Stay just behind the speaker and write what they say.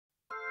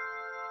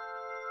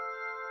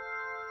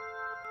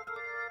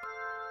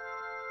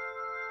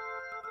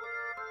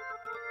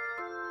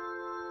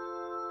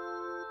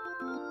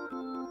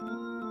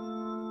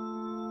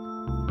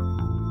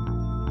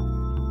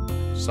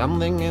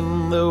Something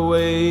in the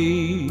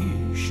way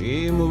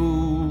she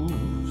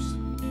moves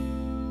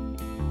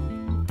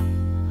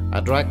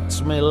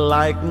attracts me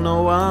like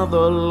no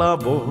other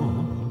lover.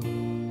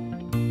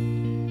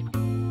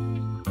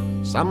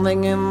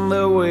 Something in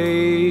the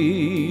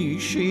way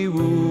she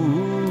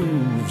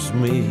woos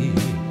me.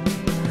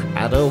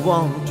 I don't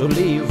want to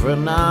leave her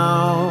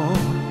now.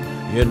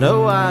 You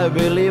know I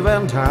believe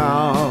in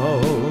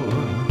how.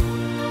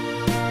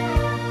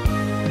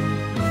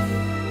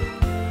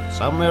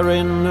 Somewhere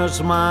in her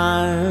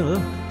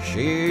smile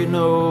she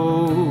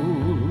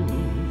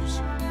knows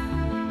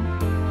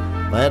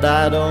that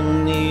I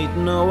don't need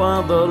no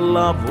other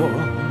lover.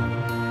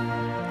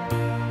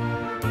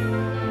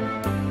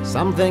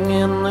 Something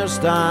in her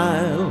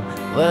style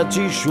that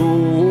she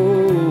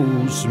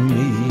shows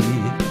me.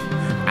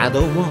 I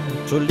don't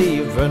want to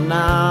leave her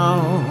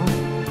now.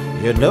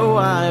 You know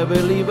I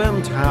believe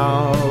in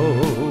how.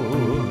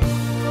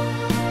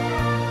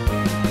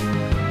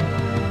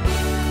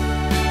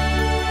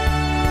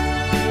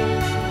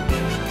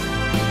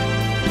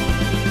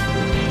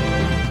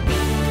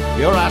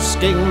 You're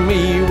asking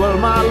me, will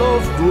my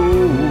love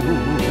grow?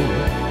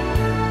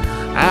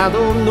 I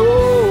don't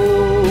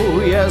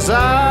know, yes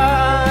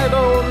I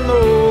don't know.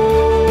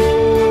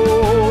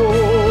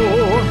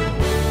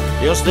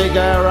 You stick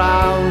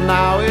around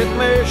now, it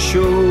may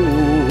show.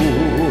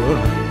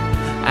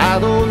 I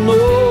don't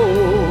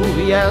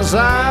know, yes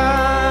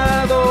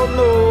I don't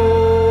know.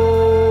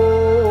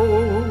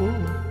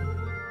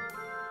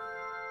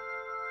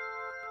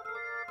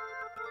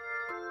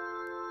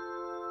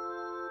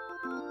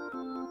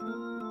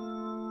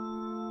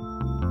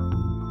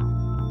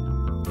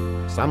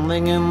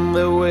 Something in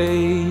the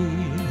way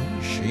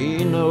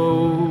she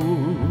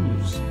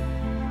knows,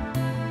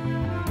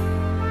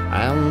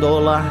 and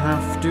all I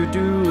have to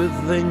do is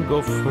think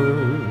of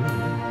her.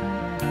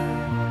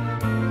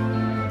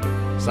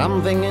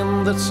 Something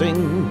in the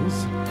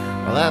things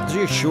that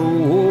she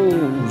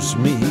shows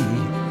me.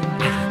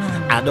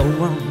 I don't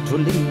want to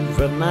leave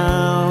her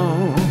now.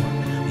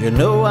 You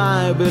know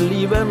I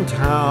believe in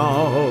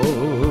how.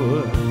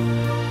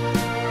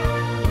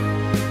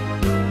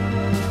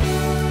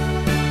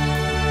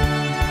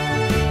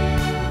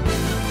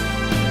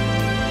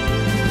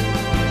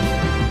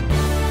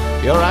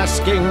 You're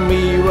asking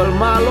me, will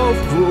my love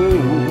grow?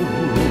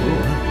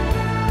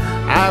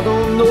 I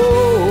don't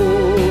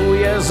know,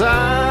 yes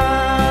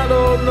I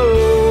don't know.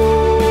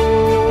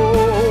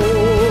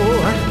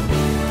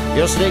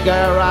 You stick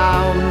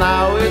around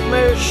now, it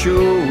may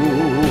show.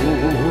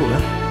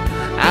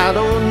 I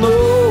don't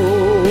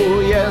know,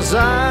 yes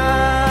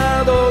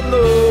I don't know.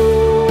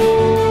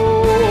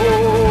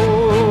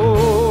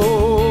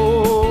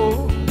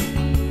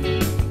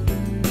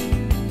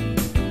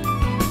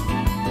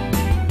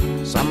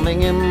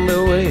 Something in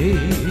the way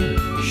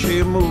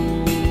she moves,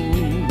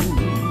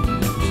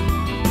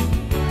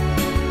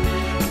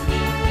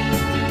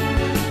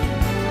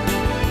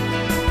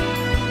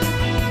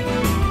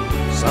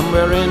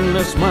 somewhere in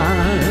the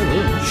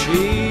smile she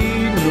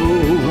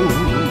knows.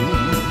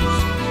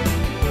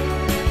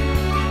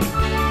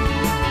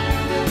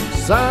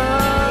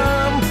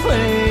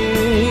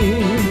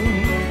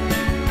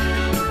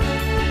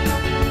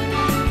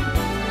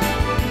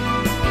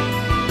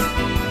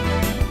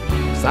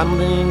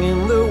 Something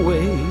in the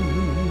way